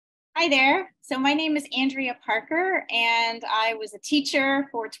Hi there. So my name is Andrea Parker, and I was a teacher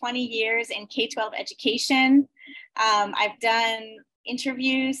for 20 years in K-12 education. I've done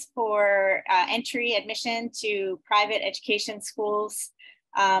interviews for entry admission to private education schools.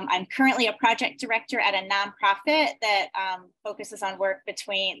 I'm currently a project director at a nonprofit that focuses on work at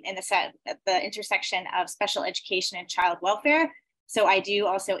the intersection of special education and child welfare. So I do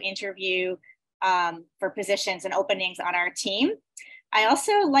also interview for positions and openings on our team. I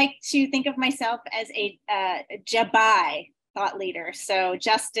also like to think of myself as a JEBI thought leader. So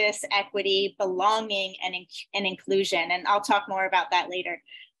justice, equity, belonging, and inclusion. And I'll talk more about that later.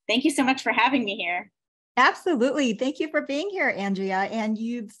 Thank you so much for having me here. Absolutely. Thank you for being here, Andrea. And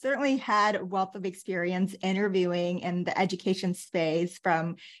you've certainly had a wealth of experience interviewing in the education space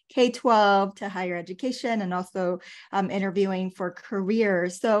from K-12 to higher education and also interviewing for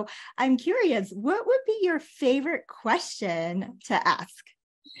careers. So I'm curious, what would be your favorite question to ask?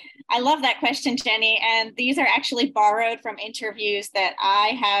 I love that question, Jenny. And these are actually borrowed from interviews that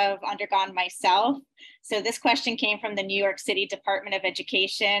I have undergone myself. So this question came from the New York City Department of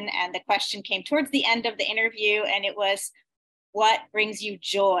Education, and the question came towards the end of the interview, and it was, what brings you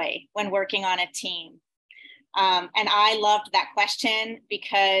joy when working on a team? And I loved that question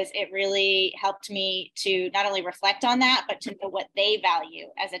because it really helped me to not only reflect on that, but to know what they value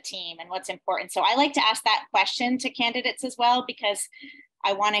as a team and what's important. So I like to ask that question to candidates as well, because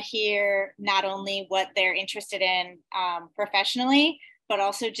I want to hear not only what they're interested in professionally, but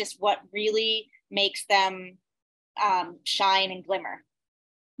also just what really makes them shine and glimmer.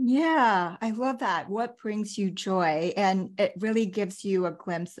 Yeah, I love that. What brings you joy? And it really gives you a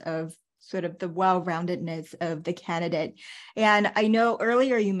glimpse of sort of the well-roundedness of the candidate. And I know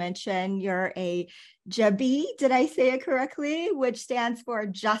earlier you mentioned you're a JEBI, did I say it correctly? Which stands for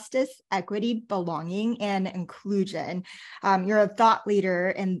Justice, Equity, Belonging, and Inclusion. You're a thought leader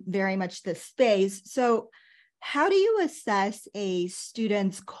in very much this space. So how do you assess a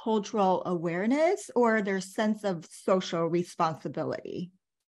student's cultural awareness or their sense of social responsibility?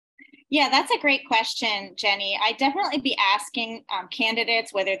 Yeah, that's a great question, Jenny. I'd definitely be asking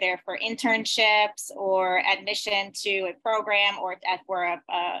candidates, whether they're for internships or admission to a program or for a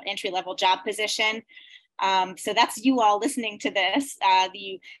entry-level job position. So that's you all listening to this,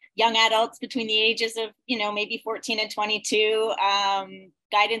 the young adults between the ages of, maybe 14 and 22,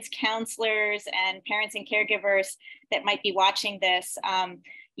 guidance counselors and parents and caregivers that might be watching this.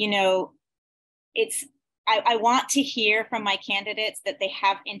 I want to hear from my candidates that they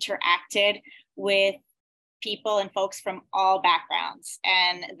have interacted with people and folks from all backgrounds,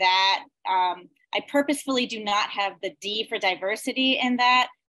 and that I purposefully do not have the D for diversity in that,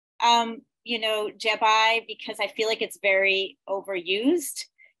 JEBI, because I feel like it's very overused.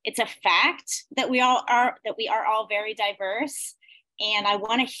 It's a fact that we are all very diverse, and I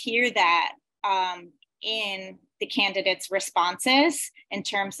want to hear that in the candidates' responses in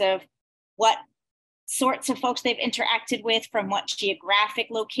terms of what sorts of folks they've interacted with, from what geographic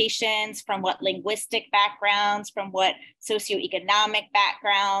locations, from what linguistic backgrounds, from what socioeconomic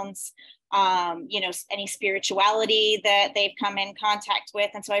backgrounds, any spirituality that they've come in contact with.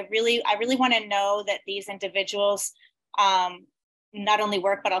 And so I really want to know that these individuals not only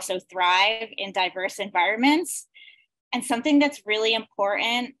work, but also thrive in diverse environments. And something that's really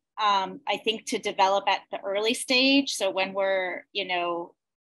important, I think, to develop at the early stage. So when we're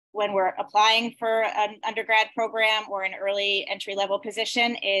applying for an undergrad program or an early entry-level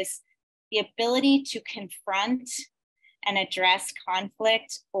position, is the ability to confront and address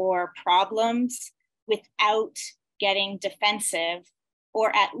conflict or problems without getting defensive,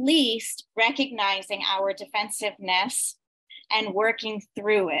 or at least recognizing our defensiveness and working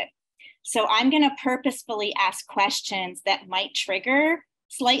through it. So I'm going to purposefully ask questions that might trigger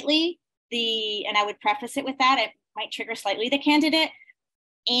slightly and I would preface it with that, it might trigger slightly the candidate,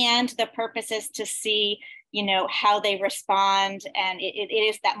 and the purpose is to see, how they respond. And it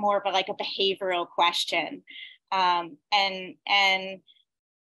is that more of a behavioral question. And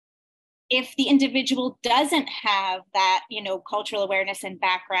if the individual doesn't have that, cultural awareness and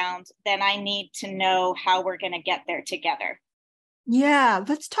background, then I need to know how we're going to get there together. Yeah,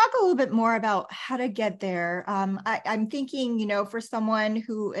 let's talk a little bit more about how to get there. I'm thinking, for someone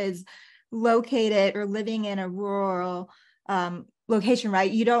who is located or living in a rural location,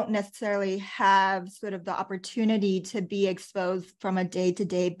 right? You don't necessarily have sort of the opportunity to be exposed from a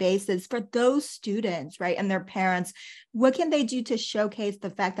day-to-day basis. For those students, right, and their parents, what can they do to showcase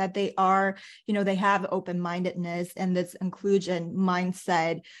the fact that they are, they have open-mindedness and this inclusion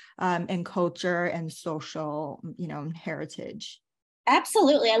mindset and culture and social, heritage?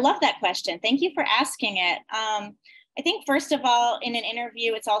 Absolutely. I love that question. Thank you for asking it. I think, first of all, in an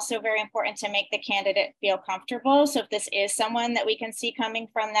interview, it's also very important to make the candidate feel comfortable. So if this is someone that we can see coming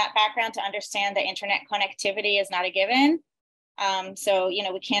from that background, to understand that internet connectivity is not a given. So,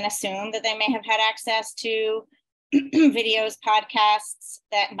 we can't assume that they may have had access to videos, podcasts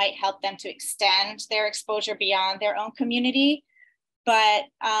that might help them to extend their exposure beyond their own community. But,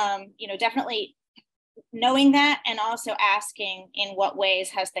 definitely knowing that, and also asking in what ways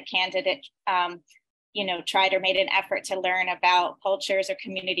has the candidate tried or made an effort to learn about cultures or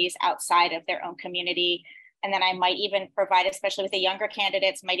communities outside of their own community. And then I might even provide, especially with the younger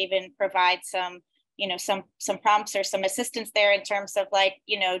candidates, might even provide some prompts or some assistance there in terms of like,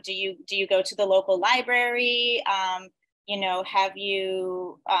 do you go to the local library? Have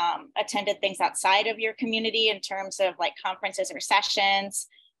you attended things outside of your community in terms of like conferences or sessions?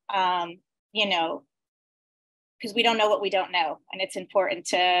 Because we don't know what we don't know. And it's important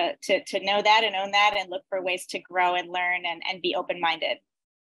to know that and own that and look for ways to grow and learn and be open-minded.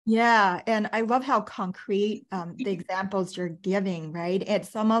 Yeah. And I love how concrete the examples you're giving, right?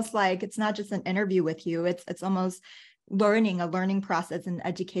 It's almost like it's not just an interview with you. It's almost a learning process and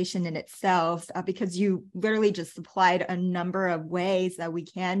education in itself, because you literally just supplied a number of ways that we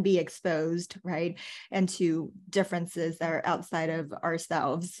can be exposed, right, and to differences that are outside of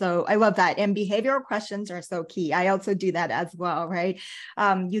ourselves. So I love that. And behavioral questions are so key. I also do that as well, right?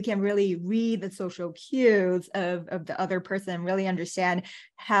 You can really read the social cues of the other person, really understand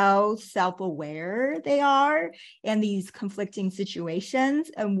how self-aware they are in these conflicting situations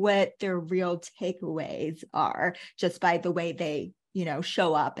and what their real takeaways are, just by the way they,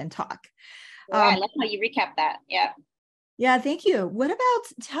 show up and talk. Yeah, I love how you recap that. Yeah. Yeah, thank you.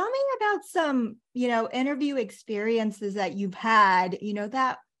 Tell me about some, interview experiences that you've had,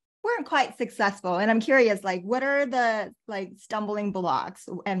 that weren't quite successful. And I'm curious, like, what are the stumbling blocks,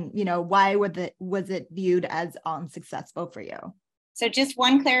 and, why was it viewed as unsuccessful for you? So just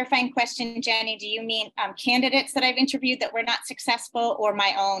one clarifying question, Jenny, do you mean candidates that I've interviewed that were not successful, or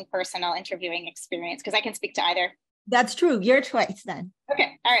my own personal interviewing experience? Because I can speak to either. That's true. Your choice then.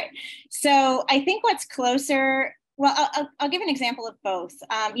 Okay. All right. So I think what's closer, well, I'll give an example of both.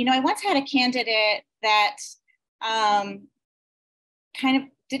 I once had a candidate that kind of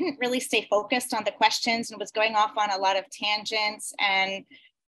didn't really stay focused on the questions and was going off on a lot of tangents. And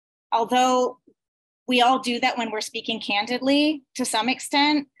although we all do that when we're speaking candidly to some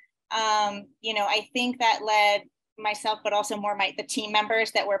extent, I think that led myself, but also more the team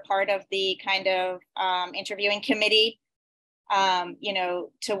members that were part of the kind of interviewing committee, to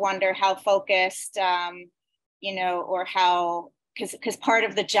wonder how focused, or how, because part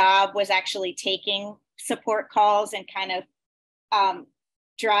of the job was actually taking support calls and kind of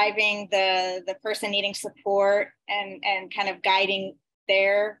driving the person needing support and kind of guiding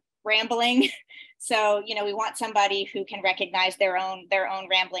their rambling. So, we want somebody who can recognize their own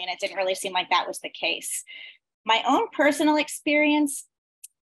rambling, and it didn't really seem like that was the case. My own personal experience,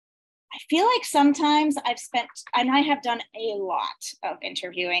 I feel like sometimes I have done a lot of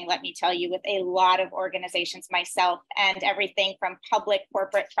interviewing, let me tell you, with a lot of organizations myself, and everything from public,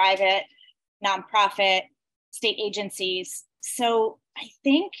 corporate, private, nonprofit, state agencies. So I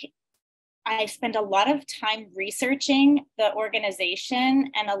think I spend a lot of time researching the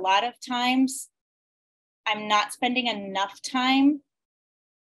organization, and a lot of times I'm not spending enough time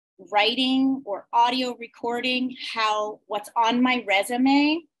writing or audio recording how what's on my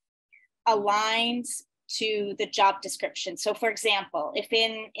resume aligns to the job description. So for example, if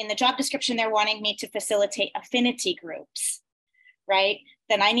in the job description, they're wanting me to facilitate affinity groups, right?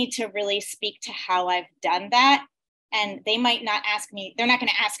 Then I need to really speak to how I've done that. And they might not ask me, they're not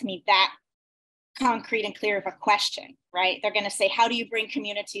going to ask me that concrete and clear of a question, right? They're going to say, how do you bring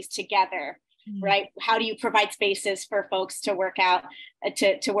communities together? Right? How do you provide spaces for folks to work out,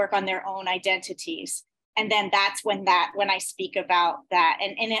 to work on their own identities? And then that's when I speak about that.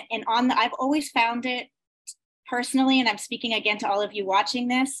 I've always found it personally, and I'm speaking again to all of you watching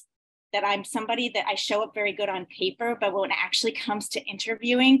this, that I'm somebody that I show up very good on paper, but when it actually comes to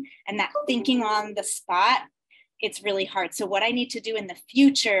interviewing and that thinking on the spot, it's really hard. So what I need to do in the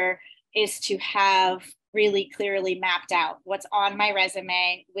future is to have really clearly mapped out what's on my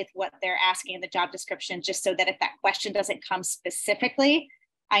resume with what they're asking in the job description, just so that if that question doesn't come specifically,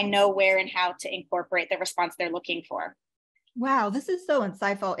 I know where and how to incorporate the response they're looking for. Wow, this is so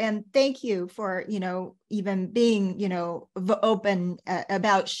insightful. And thank you for, even being, open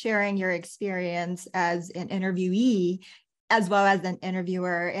about sharing your experience as an interviewee as well as an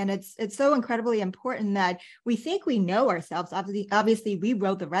interviewer. And it's so incredibly important that we think we know ourselves. Obviously we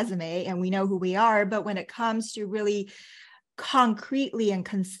wrote the resume and we know who we are, but when it comes to really concretely and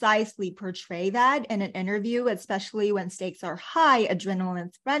concisely portray that in an interview, especially when stakes are high,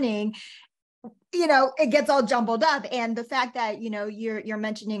 adrenaline's running, it gets all jumbled up. And the fact that, you're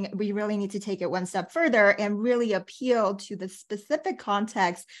mentioning we really need to take it one step further and really appeal to the specific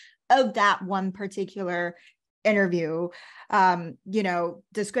context of that one particular interview,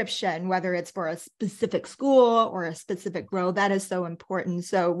 description, whether it's for a specific school or a specific role, that is so important.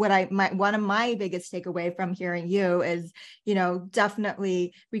 So one of my biggest takeaway from hearing you is,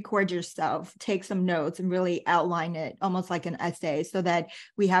 definitely record yourself, take some notes and really outline it almost like an essay so that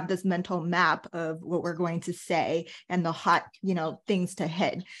we have this mental map of what we're going to say and the hot, things to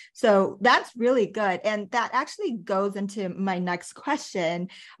hit. So that's really good. And that actually goes into my next question,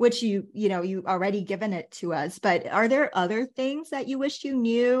 which you already given it to us, but are there other things that you wish you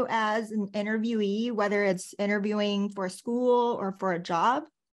knew as an interviewee, whether it's interviewing for school or for a job?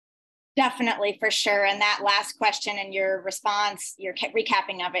 Definitely, for sure. And that last question and your response, your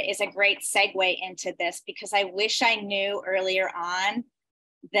recapping of it is a great segue into this, because I wish I knew earlier on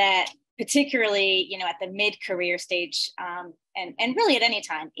that, particularly, at the mid-career stage, and really at any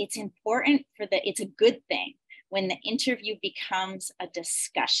time, it's important it's a good thing when the interview becomes a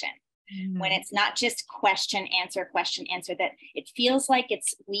discussion. When it's not just question, answer, that it feels like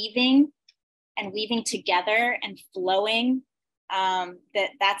it's weaving together and flowing.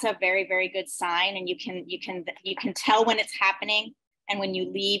 That's a very, very good sign. And you can tell when it's happening. And when you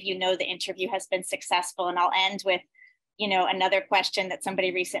leave, the interview has been successful. And I'll end with, another question that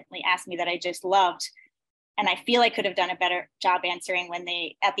somebody recently asked me that I just loved. And I feel I could have done a better job answering when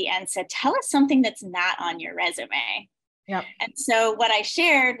they, at the end, said, tell us something that's not on your resume. Yep. And so what I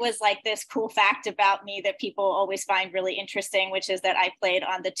shared was like this cool fact about me that people always find really interesting, which is that I played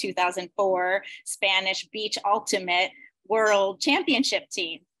on the 2004 Spanish Beach Ultimate World Championship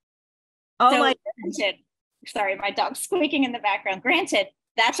team. Oh, so, my sorry, my dog's squeaking in the background. Granted,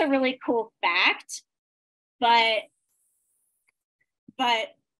 that's a really cool fact, but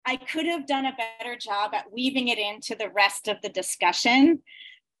I could have done a better job at weaving it into the rest of the discussion.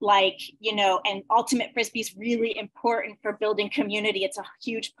 And ultimate frisbee is really important for building community. It's a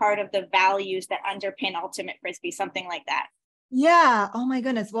huge part of the values that underpin ultimate frisbee, something like that. Yeah. Oh my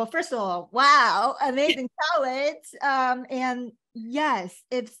goodness. Well, first of all, wow, amazing talent. And yes,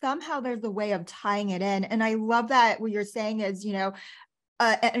 if somehow there's a way of tying it in, and I love that what you're saying is, an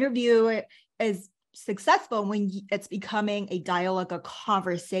interview is successful when it's becoming a dialogue, a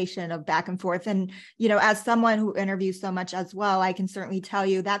conversation of back and forth. And, as someone who interviews so much as well, I can certainly tell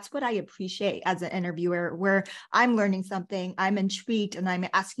you that's what I appreciate as an interviewer, where I'm learning something, I'm intrigued, and I'm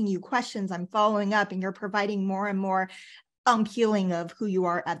asking you questions, I'm following up, and you're providing more and more unpeeling of who you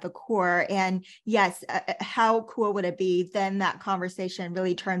are at the core. And yes, how cool would it be then that conversation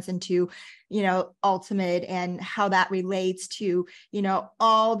really turns into, ultimate, and how that relates to,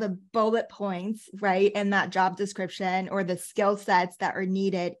 all the bullet points, right, in that job description, or the skill sets that are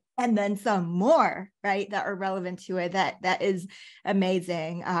needed, and then some more, right, that are relevant to it. That is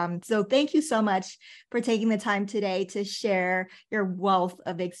amazing. So thank you so much for taking the time today to share your wealth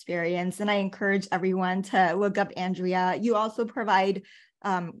of experience. And I encourage everyone to look up Andrea. You also provide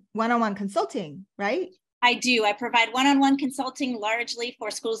one-on-one consulting, right? I do. I provide one-on-one consulting largely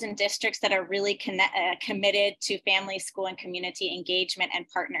for schools and districts that are really committed to family, school, and community engagement and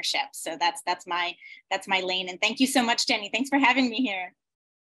partnerships. So that's my lane. And thank you so much, Jenny. Thanks for having me here.